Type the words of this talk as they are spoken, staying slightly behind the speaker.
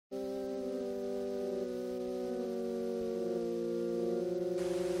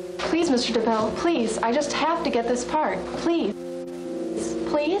Please, Mr. DePille, please. I just have to get this part. Please.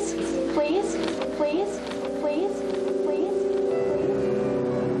 Please, please, please, please, please.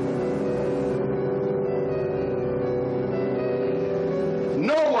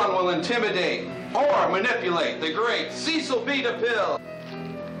 No one will intimidate or manipulate the great Cecil B. DePille.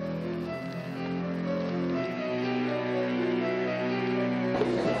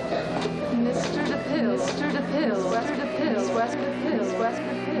 Mr. DePille, Mr. DePille, West DePille, West DePille, West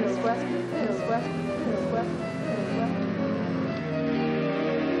DePille, West DePille, West DePille, West DePille.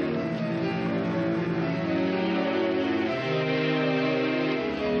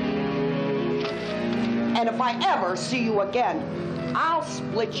 And if I ever see you again, I'll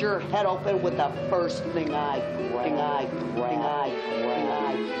split your head open with the first thing I grab.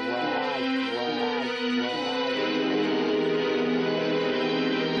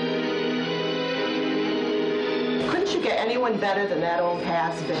 Couldn't you get anyone better than that old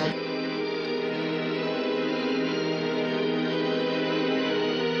has-been?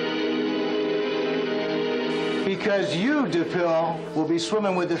 Because you, DePille, will be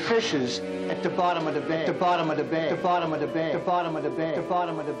swimming with the fishes at the bottom of the bay, the bottom of the bay, the bottom of the bay, the bottom of the bay, the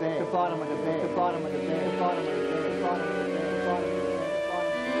bottom of the bay, the bottom of the bay, the bottom of the bay, the bottom of the bay, the bottom of the bay, the bottom of the bay.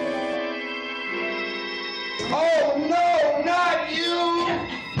 Oh, no, not you!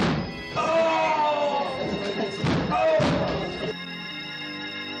 Oh!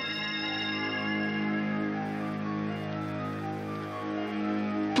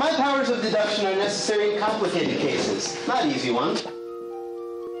 My powers of deduction are necessary in complicated cases, not easy ones.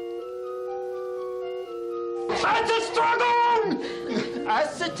 That's a struggle!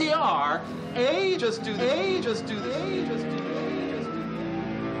 S-T-R, A, just do the A, just do the A, just do the A, just do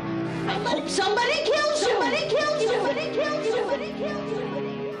the A. I hope somebody kills you! Somebody kills you! Somebody kills you! Somebody kills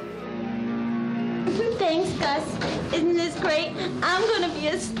you! Thanks, Gus. Isn't this great? I'm gonna be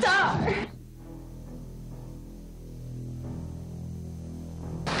a star.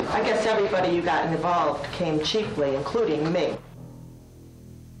 I guess everybody you got involved came cheaply, including me.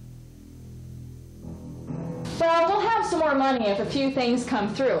 Well, we'll have some more money if a few things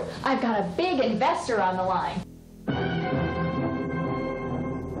come through. I've got a big investor on the line.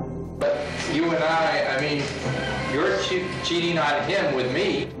 But you and I mean, you're cheating on him with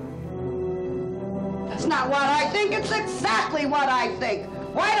me. That's not what I think, it's exactly what I think.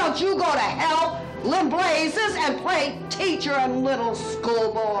 Why don't you go to hell, limb blazes, and play teacher and little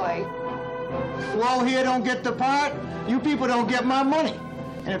schoolboy? Flo here don't get the part, you people don't get my money.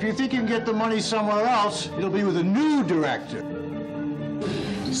 And if you think you can get the money somewhere else, it'll be with a new director.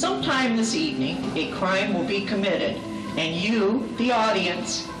 Sometime this evening, a crime will be committed, and you, the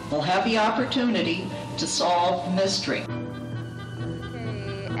audience, will have the opportunity to solve the mystery.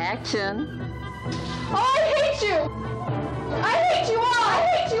 Okay, action. Oh, I hate you! I hate you all! I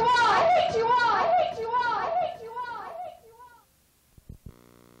hate you all! I hate you all! I hate you all! I hate you all! I hate you all!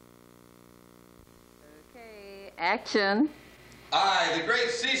 Okay, action. I, the great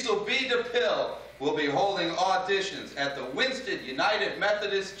Cecil B. DePille, will be holding auditions at the Winston United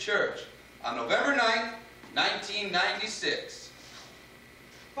Methodist Church on November 9th, 1996.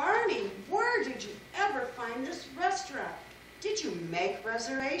 Barney, where did you ever find this restaurant? Did you make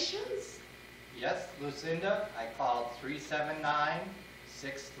reservations? Yes, Lucinda, I called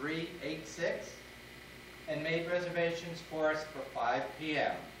 379-6386 and made reservations for us for 5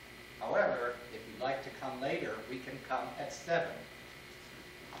 p.m. However, if you'd like to come later, we can come at 7.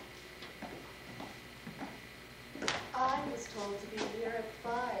 I was told to be here at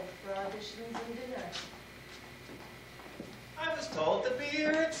 5 for auditions and dinner. I was told to be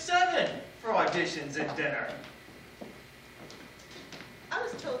here at 7 for auditions and dinner. I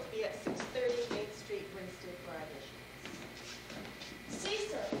was told to be at 630 8th Street, Winston for auditions.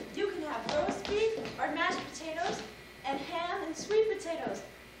 Cecil, you can have roast beef or mashed potatoes and ham and sweet potatoes.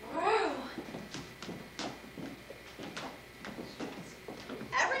 Wow.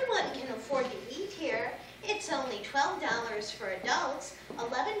 Everyone can afford to eat here. It's only $12 for adults,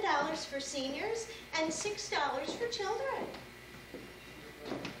 $11 for seniors, and $6 for children.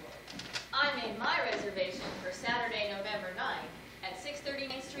 I made my reservation for Saturday, November 9th at 630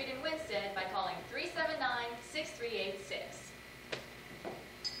 Main Street in Winston by calling 379-6386.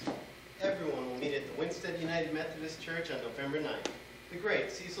 Everyone will meet at the Winston United Methodist Church on November 9th. The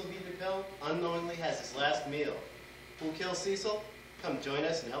great Cecil B. DePille unknowingly has his last meal. Who'll kill Cecil? Come join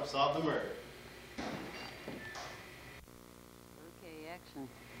us and help solve the murder. Okay, action.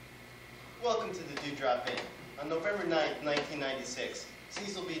 Welcome to the Dewdrop Inn. On November 9th, 1996,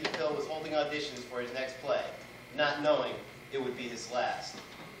 Cecil B. DePille was holding auditions for his next play, not knowing it would be his last.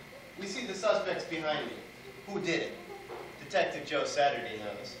 We see the suspects behind me. Who did it? Detective Joe Saturday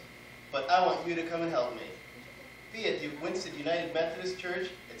knows. but I want you to come and help me. Be at the Winsted United Methodist Church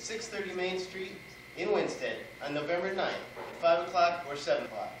at 630 Main Street in Winsted on November 9th at 5 o'clock or 7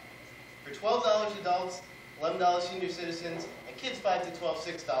 o'clock. For $12 adults, $11 senior citizens, and kids 5 to 12,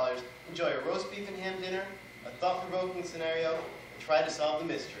 $6, enjoy a roast beef and ham dinner, a thought-provoking scenario, and try to solve the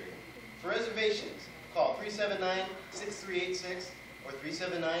mystery. For reservations, call 379-6386 or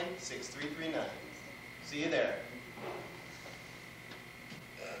 379-6339. See you there.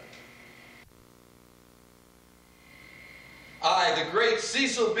 I, the great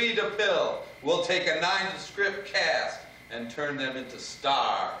Cecil B. DePille, will take a nondescript cast and turn them into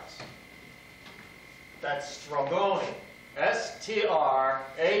stars. That's Stragone. S-T-R-A-G-O-N-E.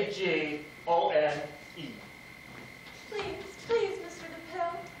 Please, please, Mr.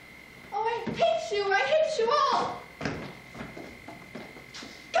 DePille. Oh, I hate you. I hate you all.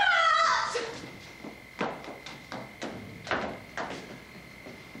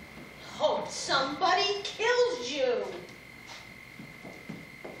 Hope somebody kills you.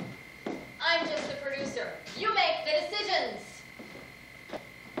 I'm just the producer. You make the decisions.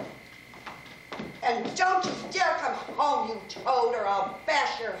 And don't you dare come home, you toad, or I'll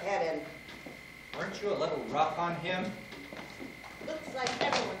bash your head in. Weren't you a little rough on him? Looks like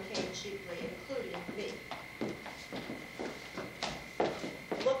everyone came cheaply, including me.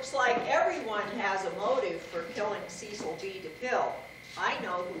 Looks like everyone has a motive for killing Cecil B. DePille. I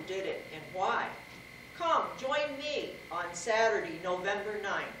know who did it and why. Come, join me on Saturday, November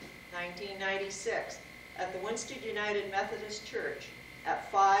 9th, 1996, at the Winsted United Methodist Church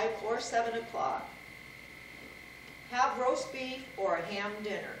at 5 or 7 o'clock. Have roast beef or a ham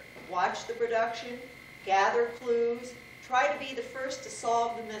dinner. Watch the production, gather clues, try to be the first to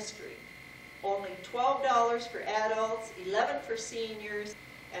solve the mystery. Only $12 for adults, $11 for seniors,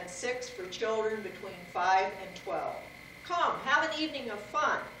 and $6 for children between 5 and 12. Come, have an evening of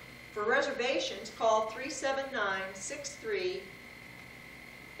fun. For reservations, call 379-6386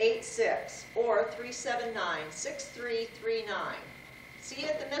 or 379-6339. See you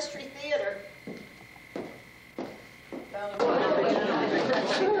at the Mystery Theater.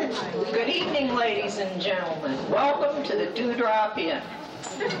 Good evening, ladies and gentlemen. Welcome to the Dewdrop Inn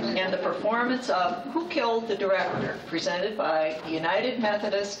and the performance of Who Killed the Director, presented by the United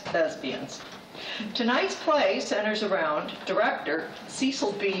Methodist Thespians. Tonight's play centers around director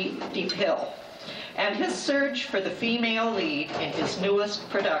Cecil B. DePille and his search for the female lead in his newest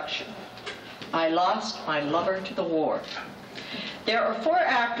production, I Lost My Lover to the War. There are 4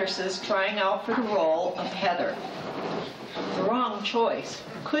 actresses trying out for the role of Heather. The wrong choice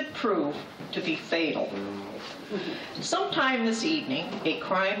could prove to be fatal. Sometime this evening, a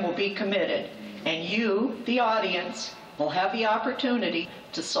crime will be committed, and you, the audience, will have the opportunity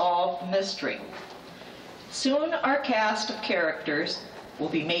to solve the mystery. Soon our cast of characters will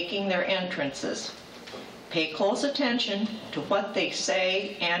be making their entrances. Pay close attention to what they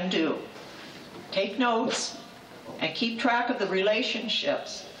say and do. Take notes and keep track of the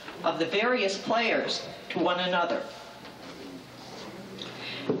relationships of the various players to one another.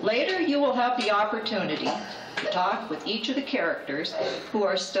 Later, you will have the opportunity to talk with each of the characters who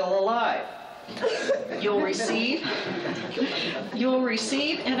are still alive. You'll receive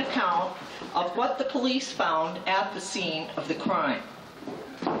an account of what the police found at the scene of the crime.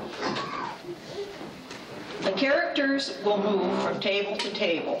 The characters will move from table to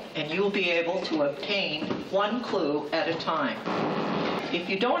table, and you'll be able to obtain 1 clue at a time. If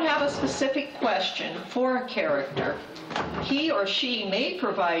you don't have a specific question for a character, he or she may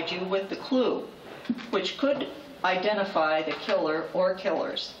provide you with the clue, which could identify the killer or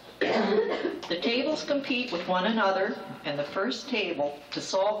killers. The tables compete with one another, and the first table to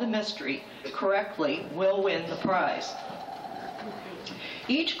solve the mystery correctly will win the prize.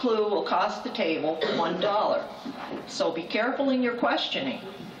 Each clue will cost the table $1, so be careful in your questioning.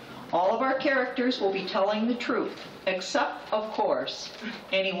 All of our characters will be telling the truth, except, of course,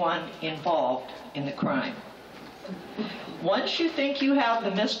 anyone involved in the crime. Once you think you have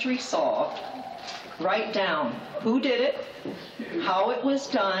the mystery solved, write down who did it, how it was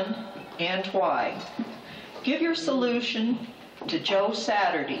done, and why. Give your solution to Joe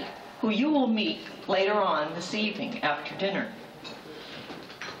Saturday, who you will meet later on this evening after dinner.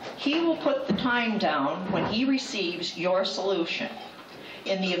 He will put the time down when he receives your solution.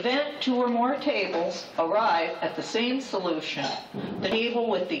 In the event 2 or more tables arrive at the same solution, the table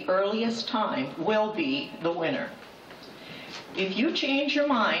with the earliest time will be the winner. If you change your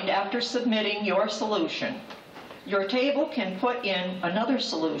mind after submitting your solution, your table can put in another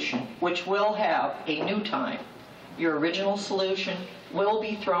solution which will have a new time. Your original solution will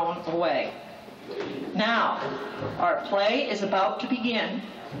be thrown away. Now, our play is about to begin.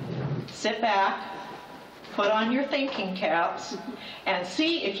 Sit back, put on your thinking caps, and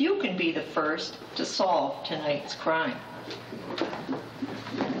see if you can be the first to solve tonight's crime.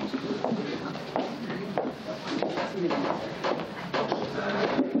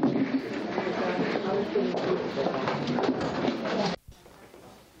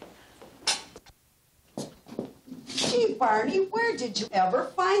 Gee, Barney, where did you ever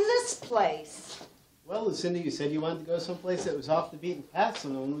find this place? Well, Lucinda, you said you wanted to go someplace that was off the beaten path so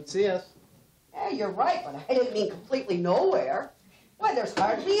no one would see us. Yeah, you're right, but I didn't mean completely nowhere. Why, there's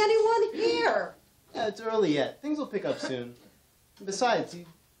hardly anyone here. Yeah, it's early yet. Things will pick up soon. And besides,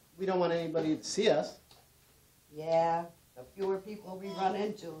 we don't want anybody to see us. Yeah, the fewer people we run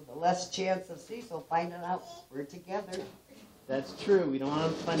into, the less chance of Cecil finding out we're together. That's true. We don't want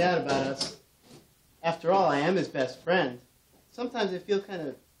him to find out about us. After all, I am his best friend. Sometimes I feel kind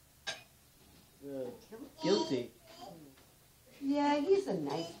of guilty. Yeah, he's a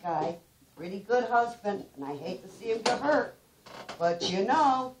nice guy. Pretty good husband, and I hate to see him get hurt. But you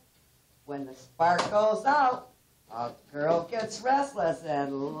know, when the spark goes out, a girl gets restless,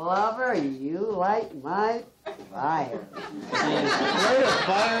 and lover, you light my fire. And what a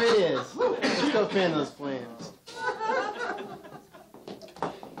fire it is. Let's go fan those flames.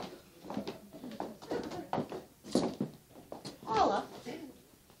 Paula,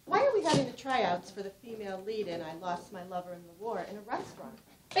 why are we having the tryouts for the female lead in I Lost My Lover in the War in a restaurant?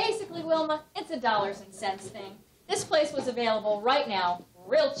 Basically, Wilma, it's a dollars and cents thing. This place was available right now,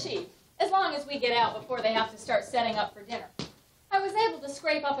 real cheap, as long as we get out before they have to start setting up for dinner. I was able to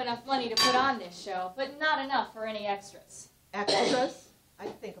scrape up enough money to put on this show, but not enough for any extras. Extras? I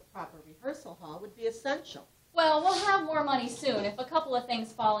think a proper rehearsal hall would be essential. Well, we'll have more money soon if a couple of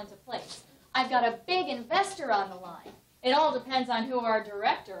things fall into place. I've got a big investor on the line. It all depends on who our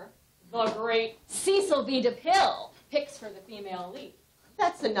director, the great Cecil B. DePille, picks for the female lead.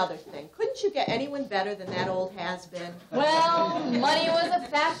 That's another thing. Couldn't you get anyone better than that old has-been? Well, money was a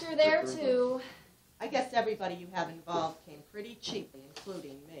factor there, too. I guess everybody you have involved came pretty cheaply,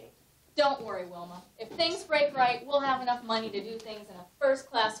 including me. Don't worry, Wilma. If things break right, we'll have enough money to do things in a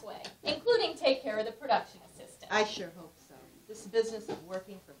first-class way, including take care of the production assistant. I sure hope so. This business of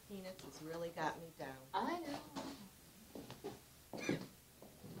working for peanuts has really got me down. I know.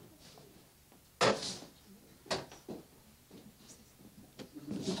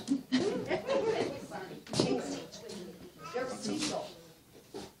 There's Cecil.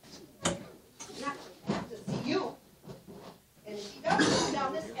 Not have to see you. And if he does go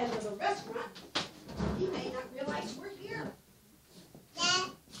down this end of the restaurant, he may not realize we're here.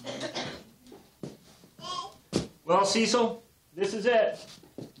 Well, Cecil, this is it.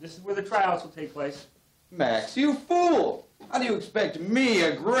 This is where the tryouts will take place. Max, you fool! How do you expect me,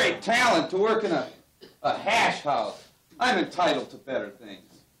 a great talent, to work in a hash house? I'm entitled to better things.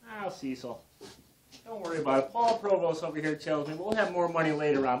 Oh, Cecil, don't worry about it. Paul Provost over here tells me we'll have more money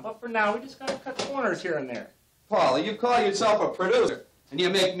later on, but for now, we just got to cut corners here and there. Paula, you call yourself a producer, and you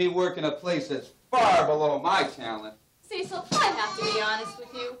make me work in a place that's far below my talent. Cecil, I have to be honest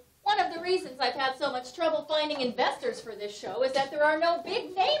with you. One of the reasons I've had so much trouble finding investors for this show is that there are no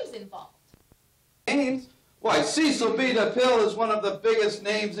big names involved. Names? Why, Cecil B. DePille is one of the biggest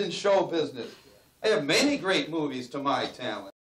names in show business. I have many great movies to my talent.